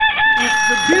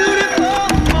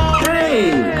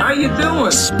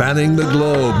spanning the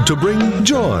globe to bring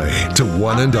joy to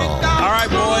one and all. All right,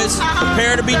 boys,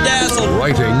 prepare to be dazzled.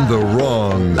 Righting the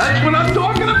wrongs. That's what I'm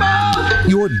talking about!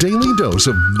 Your daily dose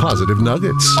of positive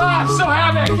nuggets. Oh, I'm so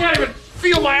happy I can't even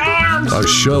feel my arms! A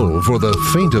show for the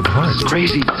faint of heart. It's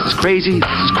crazy, it's crazy,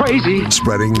 it's crazy.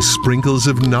 Spreading sprinkles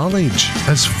of knowledge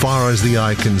as far as the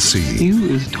eye can see. You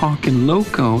is talking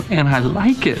loco, and I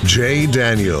like it. Jay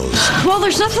Daniels. Well,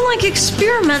 there's nothing like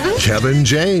experimenting. Kevin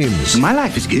James. My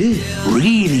life is good,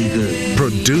 really good.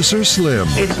 Producer Slim.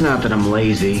 It's not that I'm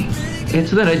lazy.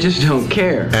 It's that I just don't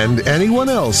care. And anyone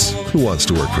else who wants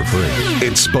to work for free.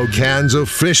 It's Spokane's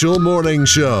official morning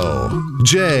show.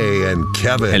 Jay and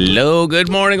Kevin. Hello,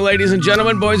 good morning, ladies and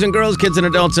gentlemen, boys and girls, kids and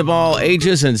adults of all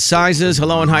ages and sizes.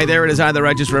 Hello and hi there. It is I, the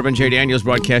Righteous Reverend Jay Daniels,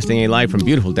 broadcasting a live from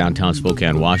beautiful downtown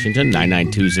Spokane, Washington,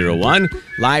 99201.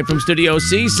 Live from Studio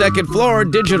C, second floor,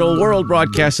 Digital World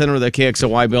Broadcast Center of the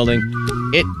KXOY building.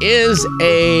 It is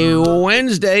a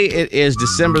Wednesday. It is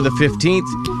December the 15th.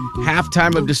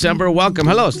 Halftime of December. Welcome.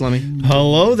 Hello, Slimmy.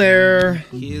 Hello there.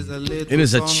 It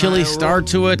is a chilly start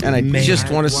to it, and I just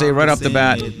want to say right off the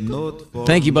bat,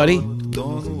 thank you, buddy.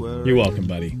 You're welcome,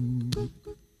 buddy.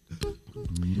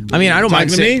 I mean, I don't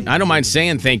Talking mind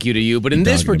saying thank you to you, but in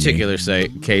this particular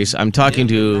case, I'm talking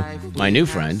to my new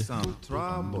friend,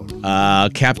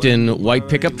 Captain White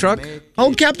Pickup Truck.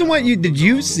 Oh, Captain White, did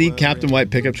you see Captain White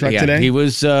Pickup Truck today? He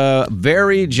was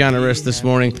very generous this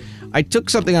morning. I took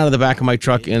something out of the back of my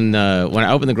truck when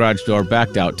I opened the garage door,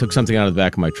 backed out, took something out of the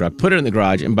back of my truck, put it in the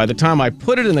garage, and by the time I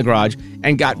put it in the garage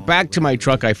and got back to my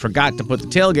truck, I forgot to put the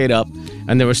tailgate up,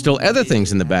 and there were still other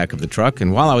things in the back of the truck,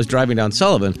 and while I was driving down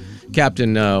Sullivan,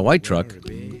 Captain White Truck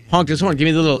honked his horn, gave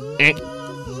me the little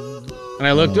and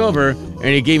I looked over, and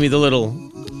he gave me the little,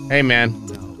 hey man,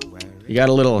 you got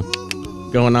a little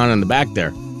going on in the back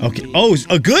there. Okay. Oh,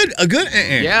 a good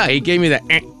Yeah, he gave me that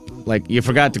like you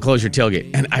forgot to close your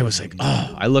tailgate. And I was like,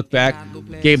 oh, I looked back,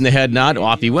 gave him the head nod,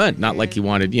 off he went. Not like he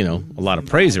wanted, a lot of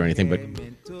praise or anything, but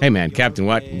hey man, Captain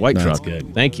White That's Truck.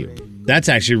 good. Thank you. That's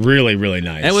actually really, really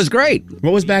nice. And it was great.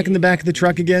 What was back in the back of the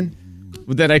truck again?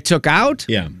 That I took out?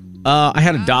 Yeah. I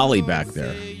had a dolly back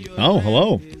there. Oh,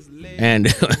 hello. And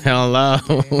hello.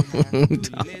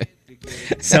 Dolly.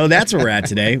 So that's where we're at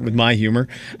today with my humor.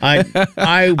 I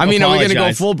mean, are we going to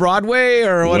go full Broadway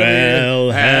or what?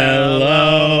 Well,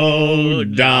 hello,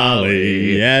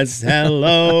 Dolly. Yes,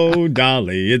 hello,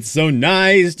 Dolly. It's so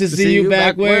nice to see you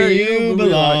back where you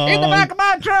belong. In the back of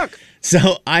my truck.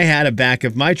 So I had a back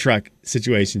of my truck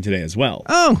situation today as well.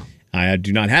 Oh. I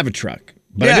do not have a truck,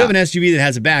 but I do have an SUV that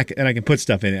has a back and I can put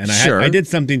stuff in it. And I did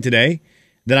something today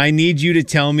that I need you to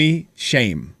tell me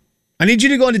shame. I need you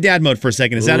to go into dad mode for a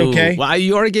second. Is that okay? Well,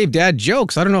 you already gave dad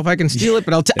jokes. I don't know if I can steal it,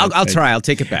 but I'll try. I'll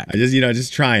take it back. I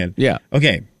just trying. Yeah.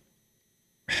 Okay.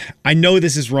 I know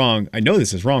this is wrong,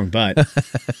 but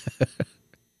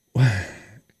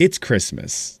it's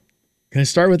Christmas. Can I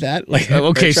start with that?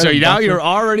 Okay, so now you're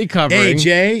already covering. Hey,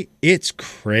 Jay, it's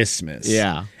Christmas.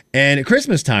 Yeah. And at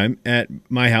Christmas time at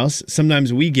my house,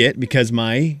 sometimes we get, because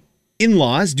my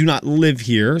in-laws do not live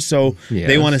here, so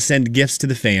they want to send gifts to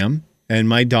the fam. And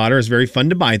my daughter is very fun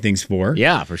to buy things for.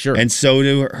 Yeah, for sure. And so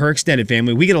do her extended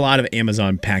family. We get a lot of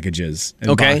Amazon packages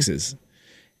and boxes.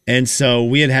 And so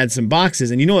we had some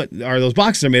boxes. And you know what those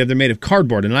boxes are made of? They're made of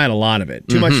cardboard. And I had a lot of it.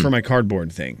 Too much for my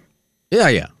cardboard thing.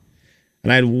 Yeah.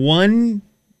 And I had one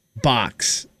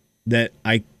box that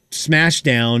I smashed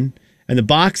down. And the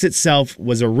box itself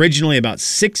was originally about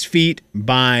 6 feet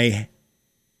by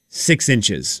 6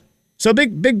 inches. So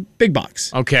big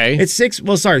box. Okay. It's 6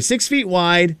 feet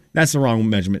wide. That's the wrong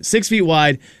measurement. 6 feet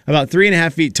wide, about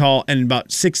 3.5 feet tall, and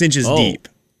about 6 inches deep.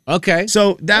 Okay.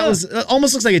 So that was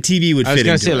almost looks like a TV would fit into. I was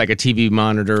going to say like a TV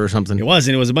monitor or something. It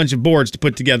wasn't. It was a bunch of boards to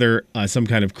put together some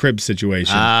kind of crib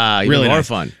situation. Even really more nice.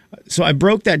 fun. So I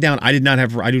broke that down. I do not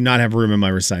have room in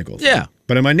my recycle. Yeah.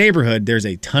 But in my neighborhood, there's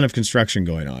a ton of construction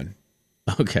going on.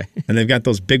 Okay. And they've got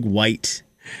those big white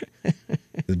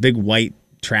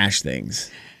trash things.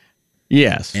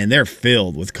 Yes. And they're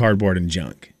filled with cardboard and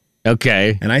junk.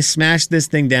 Okay. And I smashed this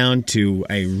thing down to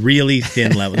a really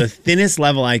thin level, the thinnest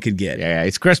level I could get. Yeah,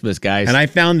 it's Christmas, guys. And I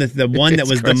found the one that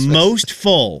was Christmas. the most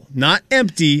full, not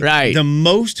empty, right? The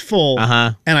most full.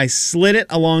 Uh-huh. And I slid it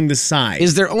along the side.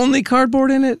 Is there only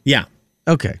cardboard in it? Yeah.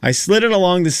 Okay. I slid it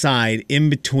along the side in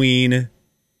between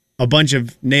a bunch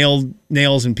of nails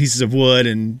and pieces of wood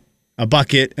and a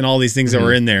bucket and all these things that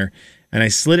were in there. And I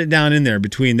slid it down in there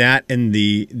between that and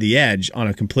the edge on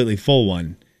a completely full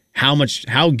one.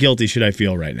 How guilty should I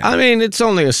feel right now? I mean, it's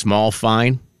only a small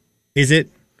fine. Is it?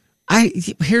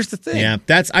 Here's the thing. Yeah,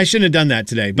 I shouldn't have done that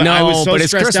today. But No, I was so but it's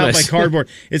stressed out by Christmas. cardboard.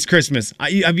 It's Christmas.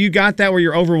 Have you got that where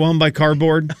you're overwhelmed by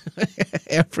cardboard?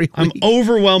 Every week. I'm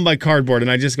overwhelmed by cardboard,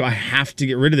 and I just go, I have to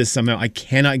get rid of this somehow. I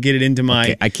cannot get it into my.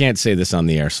 Okay, I can't say this on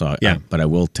the air, so Yeah. but I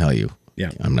will tell you.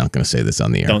 Yeah. I'm not going to say this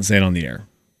on the air. Don't say it on the air.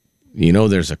 You know,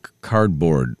 there's a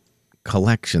cardboard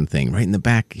collection thing right in the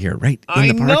back here, right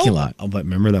in the parking lot. Oh, but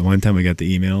remember that one time we got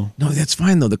the email? No, that's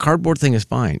fine though. The cardboard thing is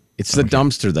fine. It's the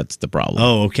dumpster that's the problem.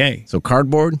 Oh, okay. So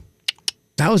cardboard.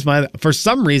 That was for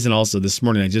some reason also this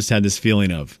morning I just had this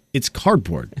feeling of it's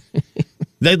cardboard.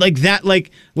 like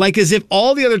as if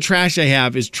all the other trash I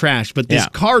have is trash, but this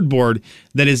cardboard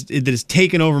that is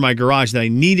taken over my garage that I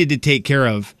needed to take care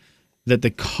of, that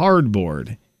the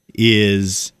cardboard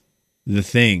is the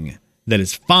thing that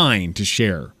is fine to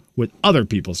share with other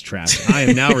people's trash. I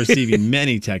am now receiving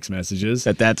many text messages.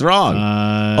 That's wrong.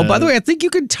 Oh, by the way, I think you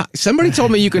could somebody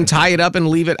told me you can tie it up and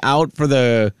leave it out for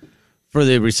the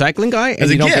recycling guy and As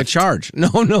a you don't get gift. charged. No.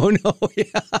 Yeah.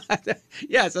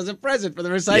 Yes, as a present for the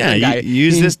recycling guy.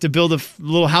 Use this to build a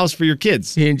little house for your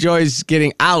kids. He enjoys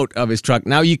getting out of his truck.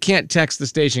 Now, you can't text the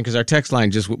station because our text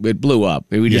line it blew up.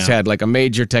 We just had like a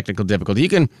major technical difficulty. You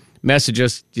can message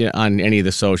us on any of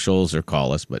the socials or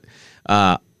call us, but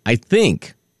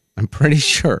I'm pretty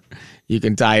sure you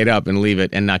can tie it up and leave it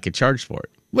and not get charged for it.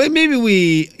 Well,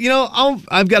 maybe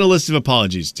I've got a list of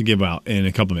apologies to give out in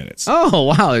a couple minutes. Oh,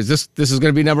 wow. This is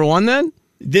going to be number one then?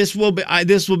 This will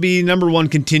be number one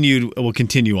continued. We'll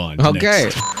continue on. Okay.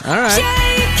 Next. All right.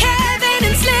 Jay, Kevin,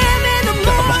 and Slim in the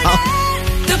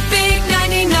morning. The big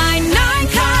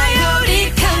 99.9 Coyote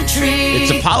Country.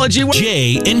 It's Apology Week.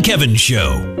 Jay and Kevin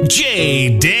Show.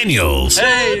 Jay Daniels.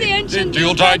 Hey, the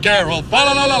Yuletide Carol. Fa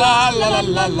la la la la la la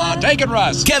la la. Take it,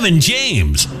 Russ. Kevin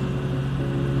James.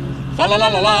 Fa la la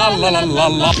la la la la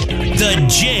la. The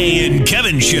Jay and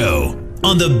Kevin Show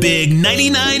on the big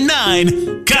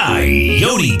 99.9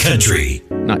 Coyote Country.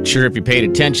 Not sure if you paid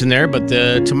attention there, but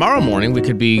tomorrow morning we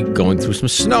could be going through some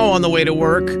snow on the way to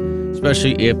work,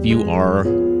 especially if you are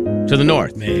to the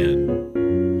north.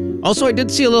 Man. Also, I did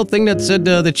see a little thing that said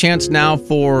the chance now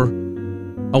for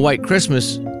a white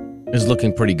Christmas is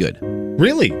looking pretty good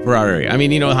Really? for our area. I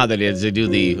mean, you know how that is. They do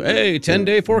the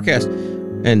 10-day forecast.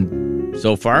 And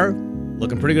so far,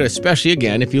 looking pretty good, especially,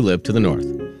 again, if you live to the north.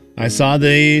 I saw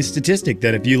the statistic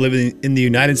that if you live in the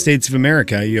United States of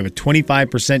America, you have a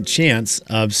 25% chance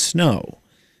of snow.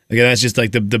 Again, that's just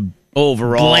like the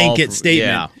Overall. blanket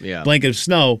statement. Yeah. Blanket of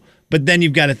snow. But then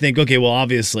you've got to think, okay, well,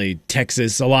 obviously,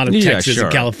 Texas, a lot of Yeah, Texas sure.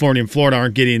 and California and Florida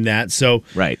aren't getting that. So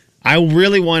Right. I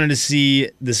really wanted to see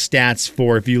the stats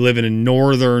for if you live in a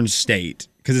northern state,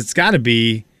 because we've got to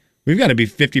be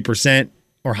 50%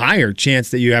 or higher chance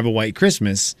that you have a white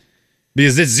Christmas,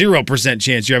 because it's 0%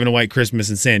 chance you're having a white Christmas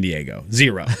in San Diego.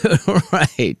 0.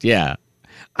 Right, yeah.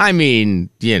 I mean,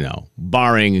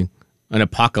 barring an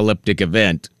apocalyptic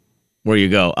event where you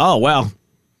go, oh, well,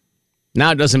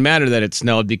 now it doesn't matter that it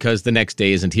snowed because the next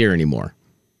day isn't here anymore.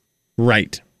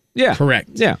 Right. Yeah. Correct.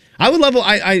 Yeah. I would love,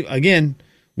 again,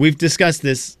 we've discussed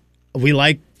this. We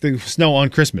like the snow on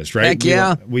Christmas, right? Heck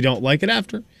yeah. We don't like it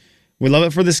after. We love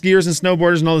it for the skiers and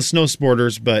snowboarders and all the snow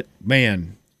sporters, but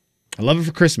man, I love it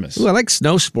for Christmas. Ooh, I like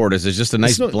snow sporters. It's just a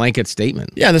nice Snow- blanket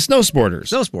statement. Yeah, the snow sporters.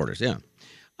 Snow sporters, yeah.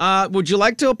 Would you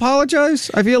like to apologize?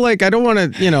 I feel like I don't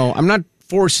want to, I'm not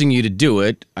forcing you to do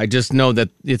it. I just know that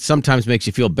it sometimes makes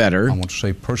you feel better. I want to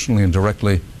say personally and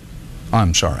directly,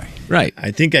 I'm sorry. Right.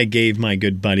 I think I gave my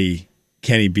good buddy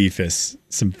Kenny Beefus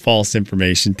some false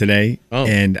information today,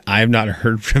 and I have not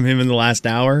heard from him in the last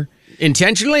hour.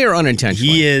 Intentionally or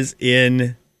unintentionally? He is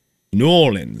in New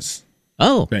Orleans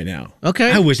right now.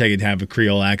 Okay. I wish I could have a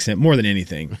Creole accent more than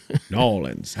anything. New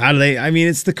Orleans. How do they? I mean,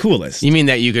 it's the coolest. You mean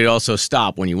that you could also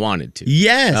stop when you wanted to?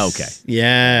 Yes. Okay.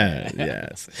 Yeah.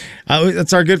 Yes.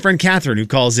 That's our good friend Catherine who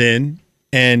calls in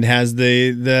and has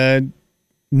the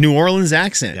New Orleans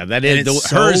accent. Yeah, that And is. it's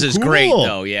so Hers is great, cool.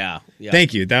 though. Yeah.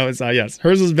 Thank you. That was yes.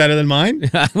 Hers was better than mine.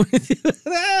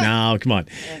 No, come on.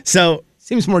 So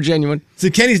seems more genuine. So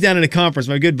Kenny's down at a conference.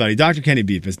 My good buddy, Dr. Kenny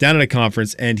Beefus, down at a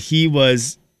conference, and he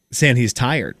was saying he's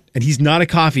tired, and he's not a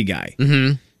coffee guy.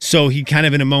 Mm-hmm. So he kind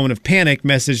of, in a moment of panic,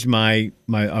 messaged my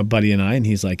buddy and I, and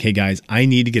he's like, "Hey guys, I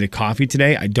need to get a coffee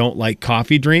today. I don't like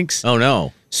coffee drinks. Oh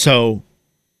no. So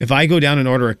if I go down and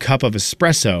order a cup of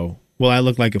espresso, will I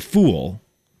look like a fool?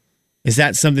 Is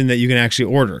that something that you can actually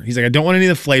order?" He's like, "I don't want any of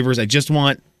the flavors. I just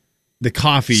want the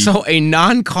coffee." So a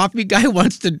non-coffee guy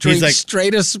wants to drink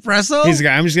straight espresso? He's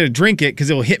like, "I'm just going to drink it because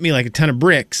it will hit me like a ton of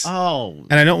bricks. Oh.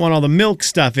 And I don't want all the milk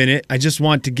stuff in it. I just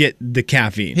want to get the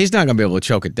caffeine." He's not going to be able to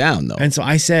choke it down, though. And so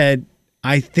I said,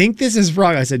 "I think this is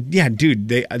wrong." I said, "Yeah, dude,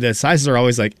 the sizes are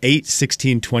always like 8,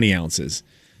 16, 20 ounces.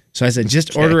 So I said,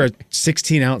 just order a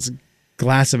 16-ounce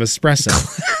glass of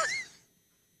espresso.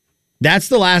 That's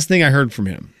the last thing I heard from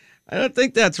him. I don't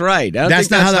think that's right. That's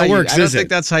not how that works, I don't is think it?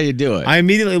 that's how you do it. I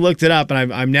immediately looked it up,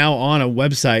 and I'm now on a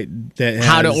website that has...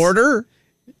 How to order?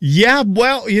 Yeah,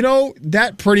 well,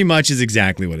 that pretty much is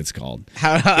exactly what it's called.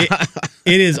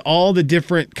 It is all the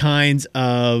different kinds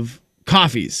of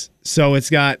coffees. So it's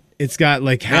got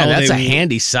like how that's a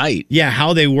handy site. Yeah,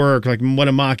 how they work, like what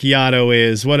a macchiato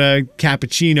is, what a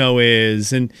cappuccino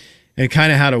is, and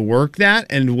kind of how to work that.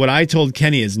 And what I told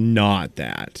Kenny is not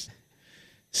that.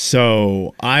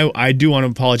 So I do want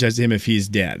to apologize to him if he's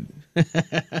dead.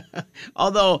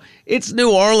 Although it's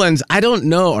New Orleans, I don't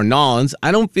know, or Nolans,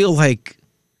 I don't feel like,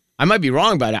 I might be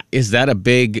wrong, but is that a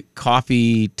big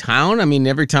coffee town? I mean,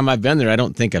 every time I've been there, I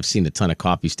don't think I've seen a ton of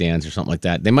coffee stands or something like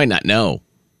that. They might not know.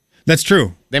 That's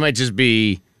true. They might just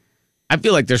be, I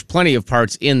feel like there's plenty of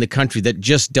parts in the country that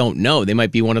just don't know. They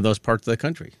might be one of those parts of the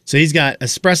country. So he's got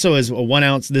espresso is a 1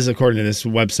 ounce. This is according to this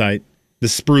website, The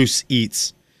Spruce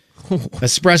Eats.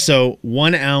 Espresso,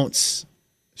 1 ounce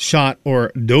shot,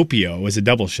 or doppio is a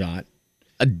double shot.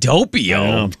 A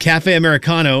doppio? Cafe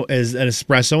Americano is an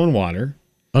espresso and water.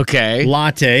 Okay.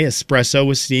 Latte, espresso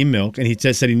with steamed milk. And he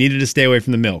just said he needed to stay away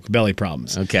from the milk, belly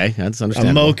problems. Okay, that's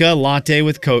understandable. A mocha, latte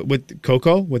with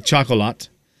cocoa, with chocolate.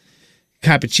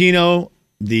 Cappuccino,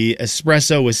 the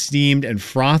espresso with steamed and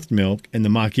frothed milk. And the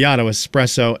macchiato,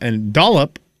 espresso and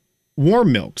dollop,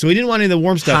 warm milk. So he didn't want any of the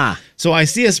warm stuff. Huh. So I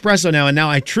see espresso now, and now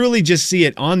I truly just see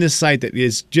it on this site that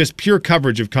is just pure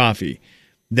coverage of coffee.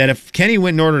 That if Kenny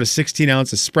went and ordered a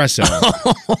 16-ounce espresso,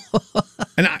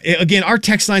 and again, our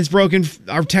text line's broken.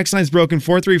 Our text line's broken.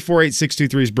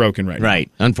 4348623 is broken right now.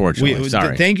 Right, unfortunately.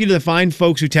 Sorry. Thank you to the fine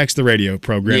folks who text the radio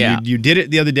program. Yeah. You did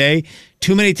it the other day.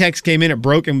 Too many texts came in. It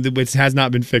broke, and it has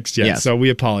not been fixed yet. Yes. So we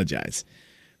apologize.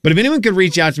 But if anyone could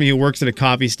reach out to me who works at a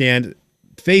coffee stand,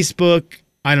 Facebook,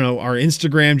 I don't know, our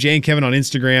Instagram, Jay and Kevin on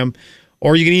Instagram,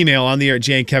 or you can email on the air at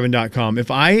jayandkevin.com.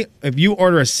 If you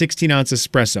order a 16-ounce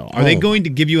espresso, are they going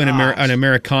to give you an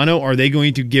Americano, or are they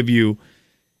going to give you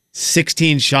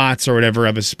 16 shots or whatever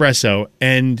of espresso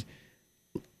and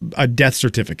a death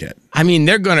certificate? I mean,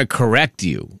 they're going to correct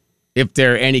you if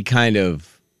they're any kind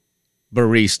of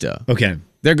barista. Okay.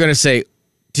 They're going to say,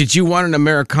 did you want an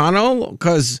Americano?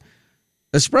 Because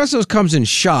espressos comes in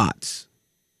shots.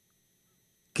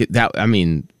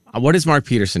 What is Mark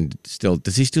Peterson still?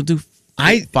 Does he still do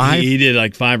 5? He did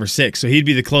like 5 or 6. So he'd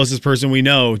be the closest person we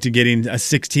know to getting a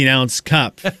 16-ounce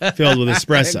cup filled with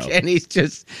espresso. And he's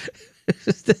just...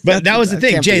 But that was the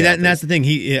thing, Jay. That's the thing.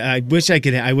 I wish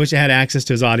I had access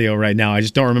to his audio right now. I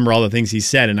just don't remember all the things he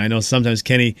said, and I know sometimes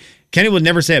Kenny would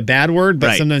never say a bad word,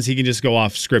 but sometimes he can just go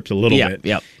off script a little bit.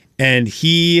 Yep. And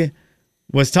he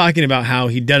was talking about how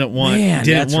he didn't want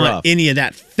rough. any of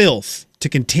that filth to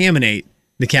contaminate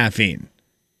the caffeine.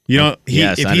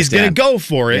 If he's going to go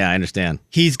for it, yeah, I understand.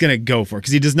 He's going to go for it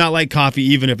because he does not like coffee,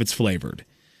 even if it's flavored.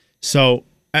 So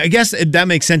I guess that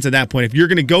makes sense at that point. If you're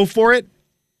going to go for it,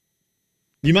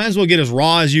 you might as well get as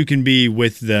raw as you can be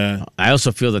with the... I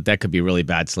also feel that could be really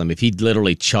bad, Slim. If he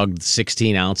literally chugged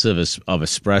 16 ounces of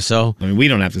espresso... I mean, we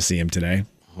don't have to see him today.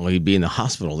 Well, he'd be in the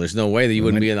hospital. There's no way that you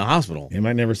wouldn't be in the hospital. You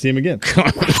might never see him again. I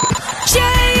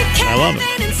love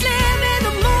it. And Slim in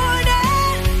the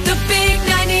morning. The big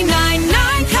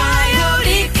 99.9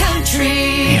 Coyote Country.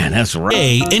 Man, that's right.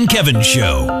 Jay and Kevin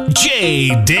Show. Jay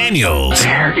Daniels.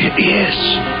 There it is.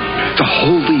 The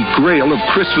holy grail of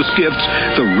Christmas gifts.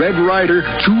 The Red Ryder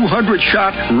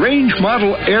 200-shot range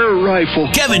model air rifle.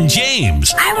 Kevin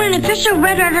James. I want an official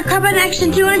Red Ryder Carbine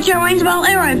Action 200-shot range model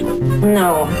air rifle.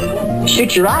 No.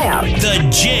 Shoot your eye out. The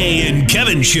Jay and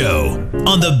Kevin Show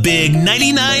on the big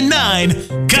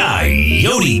 99.9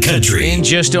 Coyote Country. In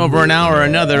just over an hour,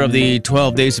 another of the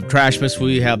 12 Days of Trashmas.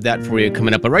 We have that for you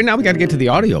coming up. But right now, we got to get to the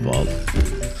audio vault.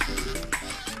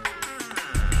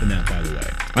 And that, by the way.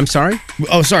 I'm sorry?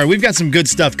 Oh, sorry. We've got some good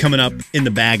stuff coming up in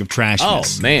the bag of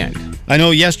trashness. Oh, man. I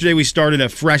know yesterday we started a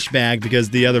fresh bag because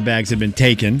the other bags had been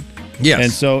taken. Yes.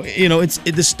 And so, it's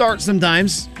the start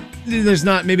sometimes. There's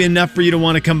not maybe enough for you to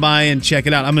want to come by and check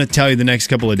it out. I'm going to tell you the next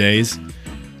couple of days,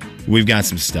 we've got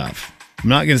some stuff. I'm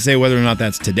not going to say whether or not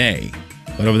that's today,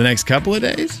 but over the next couple of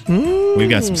days, we've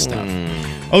got some stuff.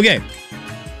 Okay,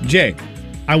 Jay,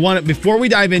 before we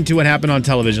dive into what happened on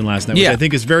television last night, which I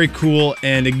think is very cool,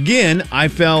 and again, I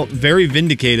felt very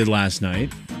vindicated last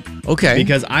night. Okay.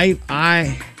 Because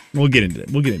we'll get into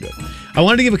it. I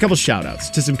wanted to give a couple shout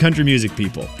outs to some country music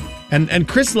people. And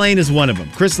Chris Lane is one of them.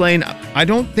 Chris Lane, I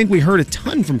don't think we heard a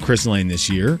ton from Chris Lane this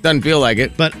year. Doesn't feel like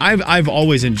it. But I've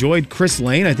always enjoyed Chris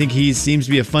Lane. I think he seems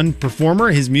to be a fun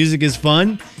performer. His music is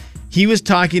fun. He was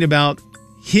talking about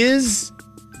his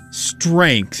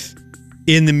strength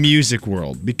in the music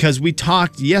world, because we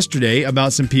talked yesterday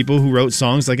about some people who wrote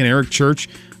songs like an Eric Church,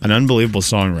 an unbelievable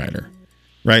songwriter,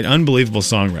 right? Unbelievable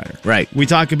songwriter. Right. We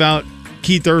talk about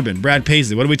Keith Urban, Brad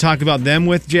Paisley. What do we talk about them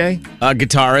with, Jay?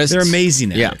 Guitarists. They're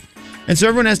amazing at Yeah. it. And so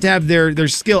everyone has to have their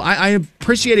skill. I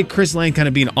appreciated Chris Lane kind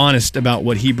of being honest about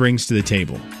what he brings to the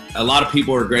table. A lot of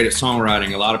people are great at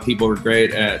songwriting. A lot of people are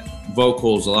great at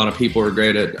vocals. A lot of people are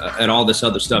great at all this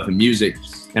other stuff in music.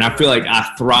 And I feel like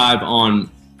I thrive on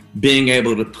being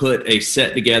able to put a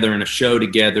set together and a show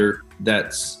together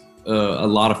that's a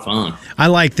lot of fun. I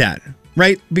like that,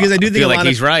 right? Because I do think feel a like lot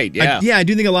he's right, yeah. I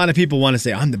do think a lot of people want to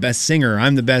say, I'm the best singer,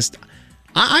 I'm the best.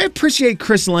 I appreciate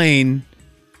Chris Lane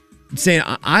saying,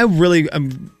 I really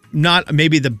am not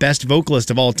maybe the best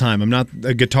vocalist of all time. I'm not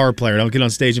a guitar player. I don't get on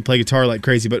stage and play guitar like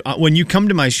crazy. But when you come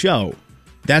to my show,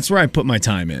 that's where I put my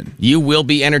time in. You will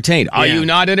be entertained. Are you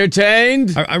not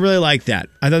entertained? I really like that.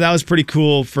 I thought that was pretty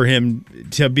cool for him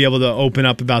to be able to open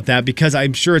up about that, because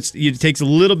I'm sure it takes a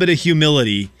little bit of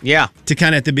humility to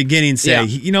kind of at the beginning say,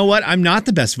 you know what, I'm not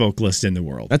the best vocalist in the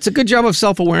world. That's a good job of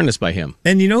self-awareness by him.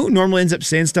 And you know who normally ends up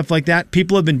saying stuff like that?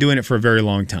 People have been doing it for a very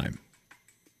long time.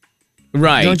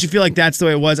 Right. Don't you feel like that's the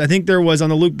way it was? I think there was on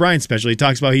the Luke Bryan special, he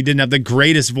talks about he didn't have the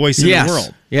greatest voice in the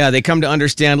world. Yeah, they come to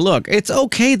understand, look, it's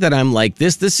okay that I'm like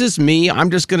this. This is me.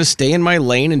 I'm just going to stay in my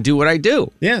lane and do what I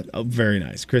do. Yeah, very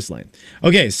nice. Chris Lane.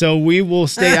 Okay, so we will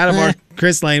stay out of our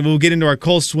Chris Lane. We'll get into our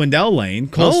Cole Swindell lane.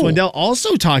 Cole Swindell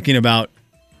also talking about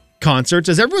concerts,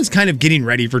 as everyone's kind of getting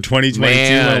ready for 2022.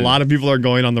 Where a lot of people are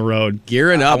going on the road.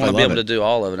 Gearing up. I want to be able to do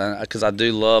all of it because I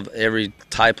do love every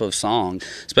type of song,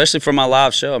 especially for my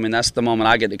live show. I mean, that's the moment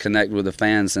I get to connect with the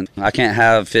fans, and I can't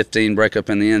have 15 breakup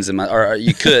in the ends in my, or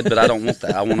you could, but I don't want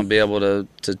that. I want to be able to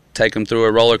take them through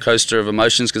a roller coaster of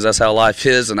emotions, because that's how life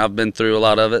is, and I've been through a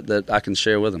lot of it that I can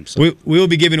share with them. So. We will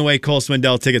be giving away Cole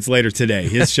Swindell tickets later today.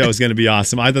 His show is going to be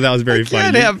awesome. I thought that was very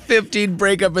funny. Can't have 15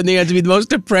 breakup in the ends to be the most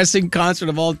depressing concert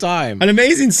of all time. An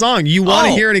amazing song. You want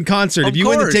to hear it in concert. If you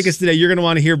win the course. tickets today, you're going to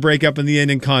want to hear Break Up in the End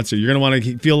in concert. You're going to want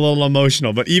to feel a little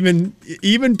emotional. But even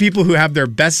people who have their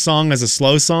best song as a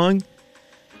slow song,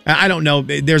 I don't know.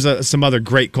 There's some other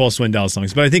great Cole Swindell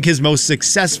songs, but I think his most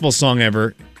successful song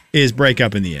ever is Break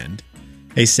Up in the End,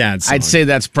 a sad song. I'd say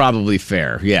that's probably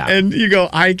fair, yeah. And you go,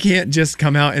 I can't just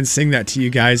come out and sing that to you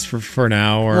guys for an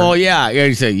hour. Well, yeah.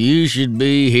 You say, you should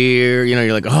be here. You know,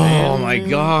 you're like, oh, my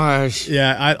gosh.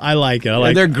 Yeah, I like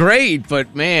it. They're great,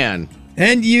 but man.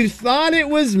 And you thought it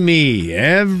was me.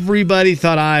 Everybody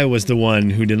thought I was the one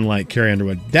who didn't like Carrie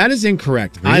Underwood. That is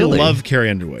incorrect. Really? I love Carrie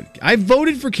Underwood. I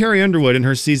voted for Carrie Underwood in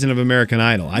her season of American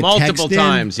Idol. Multiple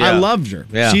times, yeah. I loved her.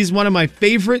 Yeah. She's one of my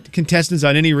favorite contestants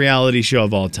on any reality show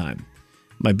of all time.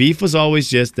 My beef was always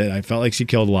just that I felt like she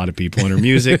killed a lot of people in her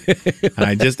music.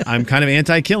 And I'm kind of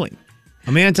anti-killing.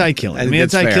 I'm anti-killing. I'm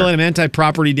anti-killing. I'm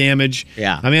anti-property damage.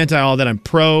 Yeah. I'm anti all that. I'm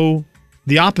pro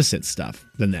the opposite stuff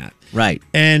than that. Right.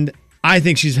 And I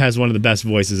think she has one of the best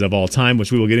voices of all time,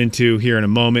 which we will get into here in a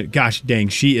moment. Gosh dang,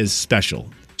 she is special.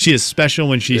 She is special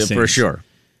when she sings. For sure.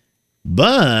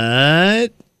 But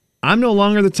I'm no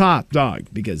longer the top dog,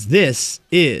 because this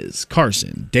is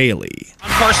Carson Daly.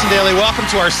 I'm Carson Daly. Welcome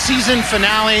to our season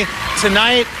finale.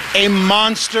 Tonight, a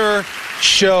monster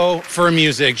show for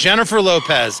music. Jennifer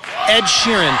Lopez, Ed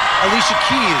Sheeran, Alicia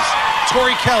Keys,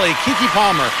 Tori Kelly, Keke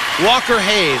Palmer, Walker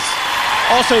Hayes.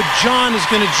 Also, John is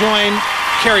going to join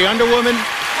Carrie Underwood.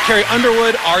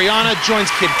 Ariana joins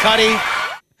Kid Cudi.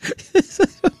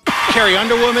 Carrie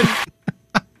Underwood.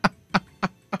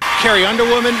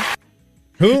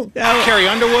 Who? Carrie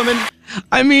Underwood.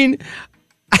 I mean,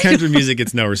 country music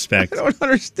gets no respect. I don't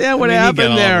understand what He happened got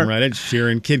all of there. them right. Ed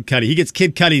Sheeran, Kid Cudi. He gets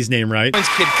Kid Cudi's name right. Joins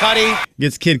Kid Cudi.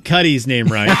 Gets Kid Cudi's name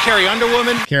right. Carrie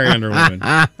Underwood. Carrie Underwood.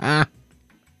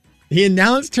 He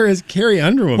announced her as Carrie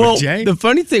Underwood, Well, Jay. the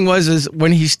funny thing is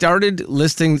when he started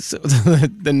listing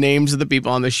the names of the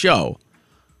people on the show,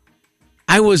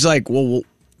 I was like, well,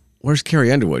 where's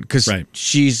Carrie Underwood? Because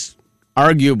she's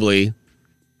arguably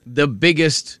the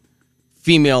biggest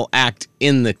female act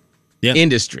in the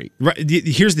industry. Right.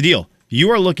 Here's the deal. You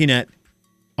are looking at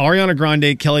Ariana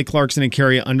Grande, Kelly Clarkson, and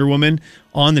Carrie Underwood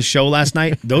on the show last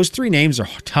night. Those three names are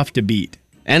tough to beat.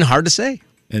 And hard to say.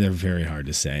 And they're very hard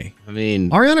to say. I mean,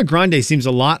 Ariana Grande seems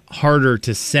a lot harder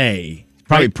to say.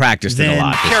 Probably practiced it a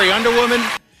lot. Carrie Underwood.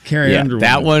 Carrie Underwood.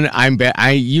 That one,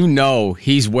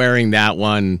 he's wearing that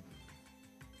one.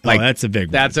 Like, that's a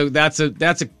big one.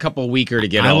 That's a couple weaker to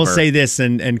get over. I will say this,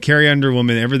 and Carrie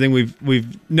Underwood, everything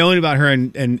we've known about her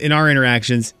and in our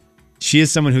interactions, she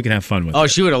is someone who can have fun with. Oh,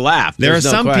 she would have laughed. There There's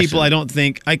are no some question. people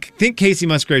I think Casey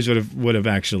Musgraves would have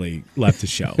actually left the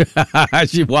show.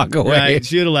 She'd walk away. Right?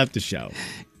 She would have left the show.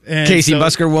 And Casey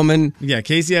Musker Woman. Yeah,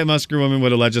 Casey Musker Woman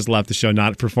would have just left the show,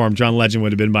 not performed. John Legend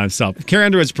would have been by himself. Carrie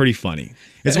Underwood's pretty funny.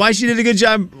 It's why she did a good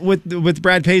job with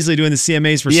Brad Paisley doing the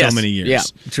CMAs for so many years. Yeah,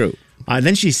 true.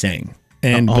 Then she sang.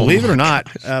 And believe it or not,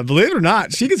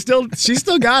 she still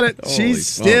got it. She's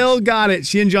still got it.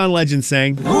 She and John Legend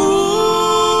sang. Ooh,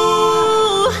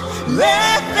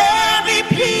 let there be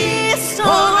peace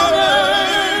on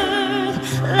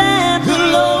earth. Let the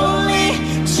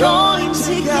lonely join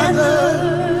together.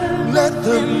 Let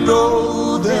them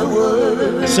know their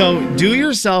worth. So do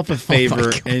yourself a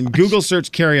favor and Google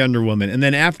search Carrie Underwoman. And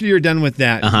then after you're done with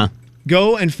that,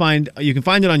 go and you can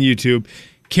find it on YouTube,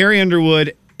 Carrie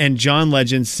Underwood and John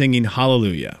Legend singing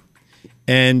Hallelujah.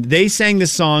 And they sang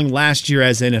this song last year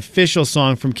as an official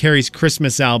song from Carrie's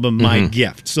Christmas album, My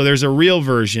Gift. So there's a real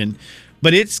version.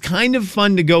 But it's kind of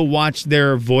fun to go watch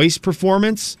their voice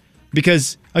performance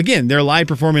because, again, they're live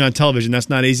performing on television. That's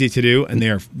not easy to do, and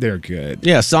they're good.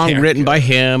 Yeah, song written by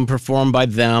him, performed by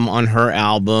them on her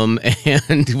album.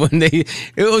 And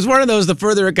it was one of those, the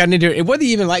further it got into it, whether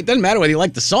you even doesn't matter whether you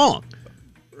like the song.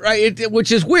 Right,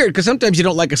 which is weird because sometimes you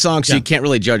don't like a song, so you can't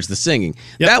really judge the singing.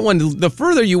 Yep. That one, the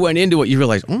further you went into it, you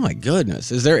realize, oh my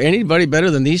goodness, is there anybody better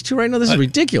than these two right now? This is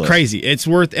ridiculous. Crazy. It's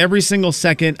worth every single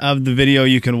second of the video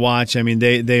you can watch. I mean,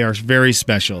 they are very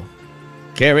special.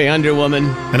 Carrie Underwoman.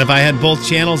 And if I had both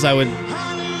channels, that would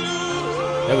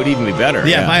even be better.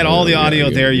 Yeah, if I had all the audio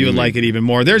there, you would like it even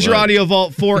more. There's your audio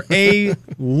vault for a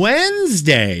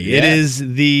Wednesday. Yeah. It is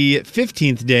the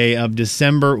 15th day of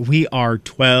December. We are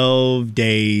 10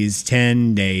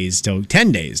 days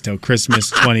till Christmas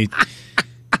 20.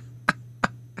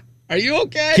 Are you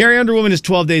okay? Carrie Underwoman is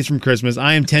 12 days from Christmas.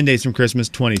 I am 10 days from Christmas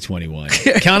 2021.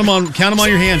 Count them on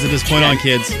your hands at this point on,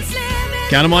 kids.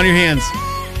 Count them on your hands.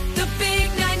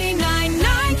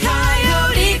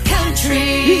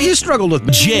 You struggled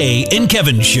with Jay and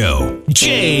Kevin Show.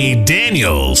 Jay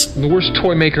Daniels. I'm the worst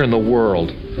toy maker in the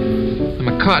world. I'm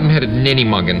a cotton-headed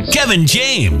ninny-muggins. Kevin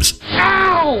James.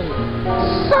 Ow!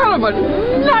 Son of a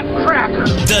nutcracker!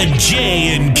 The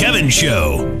Jay and Kevin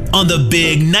Show on the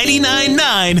Big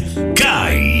 99.9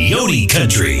 Coyote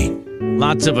Country.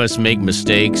 Lots of us make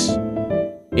mistakes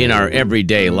in our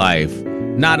everyday life.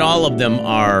 Not all of them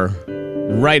are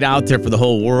right out there for the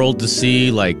whole world to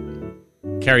see, like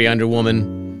Carrie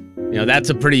Underwoman. You know, that's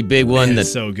a pretty big one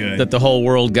that's so good. That the whole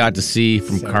world got to see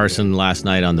from Carson last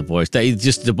night on The Voice. That's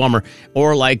just a bummer.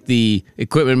 Or like the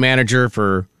equipment manager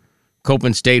for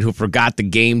Copeland State who forgot the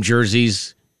game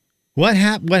jerseys. What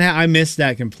happened? I missed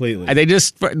that completely. He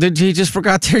just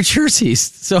forgot their jerseys.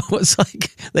 So it was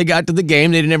like they got to the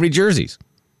game, they didn't have any jerseys.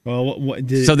 Well,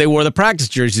 so they wore the practice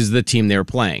jerseys of the team they were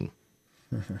playing.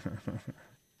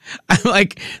 I'm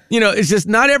like, it's just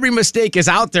not every mistake is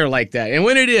out there like that. And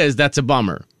when it is, that's a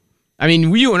bummer. I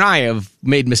mean, you and I have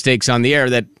made mistakes on the air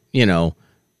that,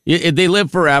 they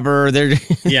live forever. They're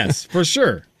yes, for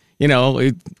sure.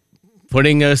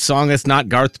 Putting a song that's not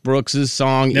Garth Brooks'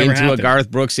 song into a Garth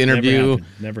Brooks interview.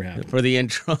 Never happened. For the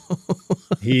intro.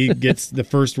 He gets the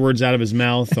first words out of his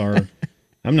mouth are,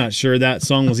 I'm not sure that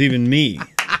song was even me.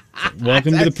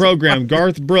 Welcome to the program,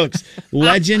 Garth Brooks,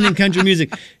 legend in country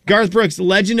music. Garth Brooks,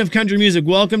 legend of country music.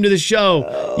 Welcome to the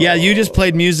show. Yeah, you just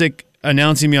played music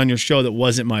announcing me on your show that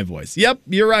wasn't my voice. Yep,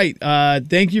 you're right.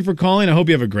 Thank you for calling. I hope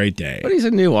you have a great day. But he's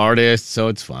a new artist, so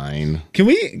it's fine. Can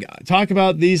we talk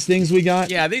about these things we got?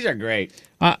 Yeah, these are great.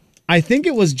 I think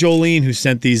it was Jolene who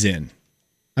sent these in.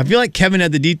 I feel like Kevin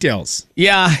had the details.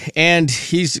 Yeah, and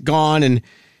he's gone,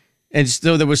 and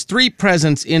so there was 3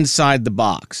 presents inside the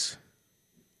box.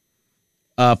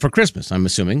 For Christmas, I'm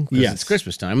assuming. Yes. It's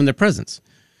Christmas time, and they're presents.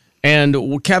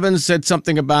 And Kevin said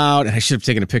something about, and I should have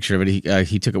taken a picture of it.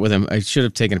 He took it with him. I should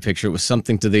have taken a picture. It was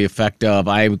something to the effect of,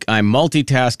 I'm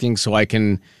multitasking so I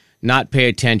can not pay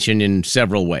attention in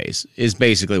several ways, is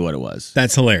basically what it was.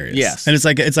 That's hilarious. Yes. And it's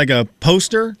like a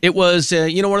poster? It was,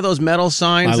 one of those metal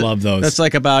signs. I love those. That's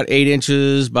like about 8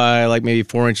 inches by like maybe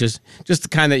 4 inches. Just the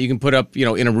kind that you can put up,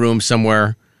 in a room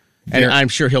somewhere. And I'm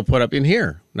sure he'll put up in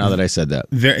here, now that I said that.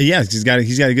 He's got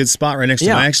a good spot right next to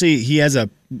him. Actually, he has a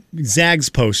Zags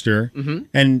poster,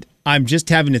 and I'm just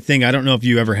having to think, I don't know if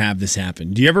you ever have this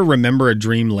happen. Do you ever remember a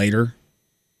dream later?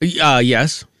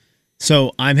 Yes.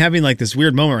 So I'm having like this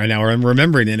weird moment right now where I'm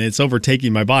remembering it, and it's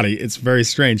overtaking my body. It's very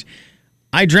strange.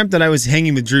 I dreamt that I was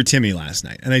hanging with Drew Timme last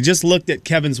night, and I just looked at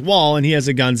Kevin's wall, and he has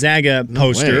a Gonzaga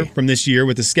poster from this year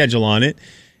with the schedule on it,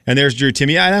 and there's Drew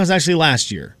Timme. That was actually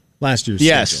last year's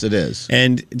Yes, schedule. it is.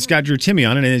 And it's got Drew Timme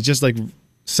on it, and it just like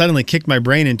suddenly kicked my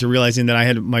brain into realizing that I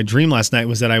had my dream last night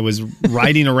was that I was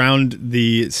riding around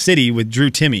the city with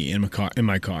Drew Timme in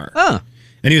my car. Huh.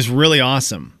 And he was really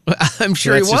awesome. I'm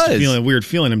sure that's he was. Just a weird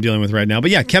feeling I'm dealing with right now.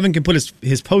 But yeah, Kevin can put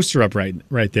his poster up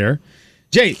right there.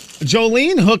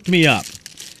 Jolene hooked me up.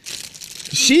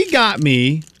 She got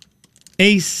me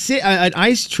an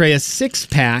ice tray, a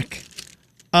 6-pack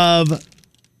of a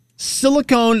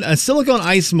silicone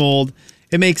ice mold.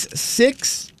 It makes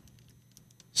 6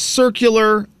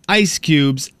 circular ice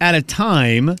cubes at a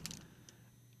time.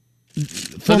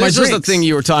 So this is the thing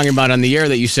you were talking about on the air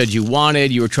that you said you wanted.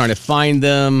 You were trying to find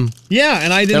them. Yeah,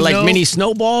 and I didn't know. They're like mini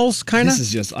snowballs, kind of? This is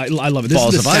just, I love it. This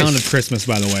is the sound of Christmas,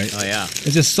 by the way. Oh, yeah.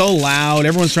 It's just so loud.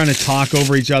 Everyone's trying to talk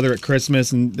over each other at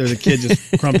Christmas, and there's a kid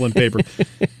just crumpling paper.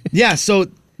 Yeah, so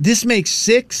this makes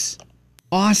 6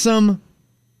 awesome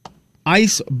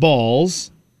ice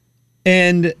balls,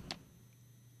 and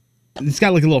it's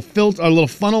got like a little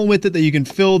funnel with it that you can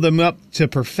fill them up to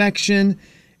perfection.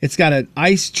 It's got an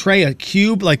ice tray, a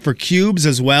cube, like for cubes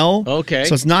as well. Okay.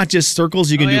 So it's not just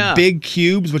circles. You can do big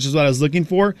cubes, which is what I was looking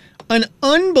for. An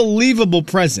unbelievable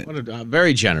present.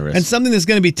 Very generous. And something that's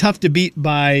going to be tough to beat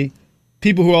by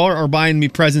people who are buying me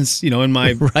presents, in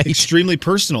my extremely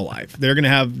personal life. They're going to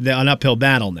have an uphill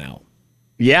battle now.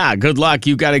 Yeah, good luck.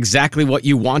 You got exactly what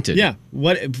you wanted. Yeah.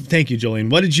 Thank you,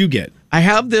 Jolene. What did you get? I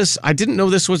have this. I didn't know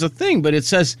this was a thing, but it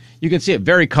says, you can see it,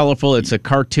 very colorful. It's a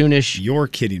cartoonish. You're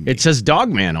kidding me. It says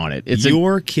Dogman on it.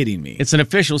 You're kidding me. It's an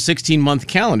official 16-month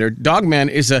calendar. Dogman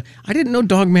is I didn't know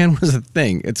Dogman was a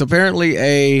thing. It's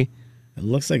apparently It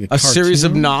looks like a series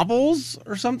of novels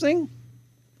or something.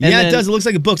 Yeah, it does. It looks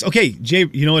like a books. Okay, Jay,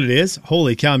 you know what it is?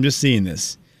 Holy cow, I'm just seeing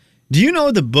this. Do you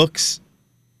know the books,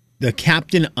 the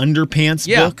Captain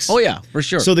Underpants books? Oh, yeah, for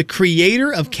sure. So the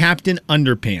creator of Captain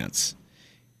Underpants,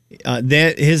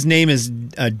 his name is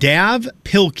Dav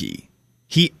Pilkey.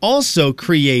 He also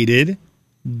created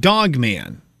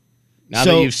Dogman. Now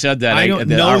that you've said that,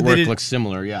 the artwork looks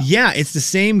similar, yeah. Yeah, it's the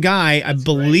same guy. I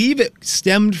believe it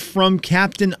stemmed from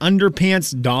Captain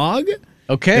Underpants' dog.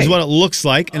 Okay. Is what it looks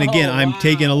like. And again, I'm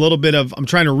taking a little bit of, I'm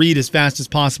trying to read as fast as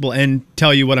possible and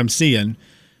tell you what I'm seeing.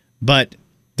 But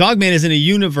Dogman is an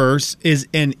in-universe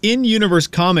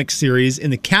comic series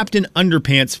in the Captain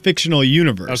Underpants fictional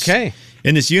universe. Okay.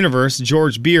 In this universe,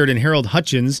 George Beard and Harold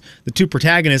Hutchins, the 2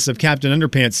 protagonists of Captain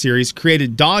Underpants series,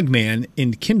 created Dogman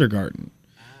in kindergarten.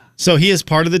 So he is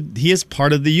part of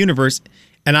the universe,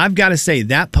 and I've got to say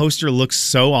that poster looks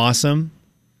so awesome.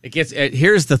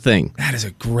 Here's the thing. That is a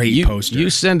great poster.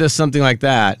 You send us something like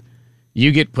that,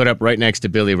 you get put up right next to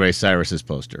Billy Ray Cyrus's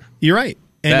poster. You're right.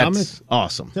 And That's I'm gonna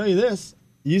awesome. Tell you this: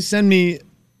 you send me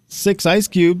 6 ice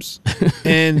cubes,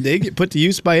 and they get put to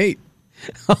use by 8.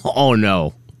 Oh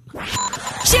no. Jay,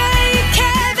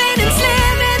 Kevin, and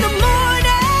Slim in the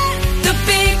morning. The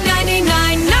big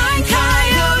 99.9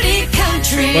 Coyote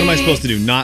Country. What am I supposed to do? Not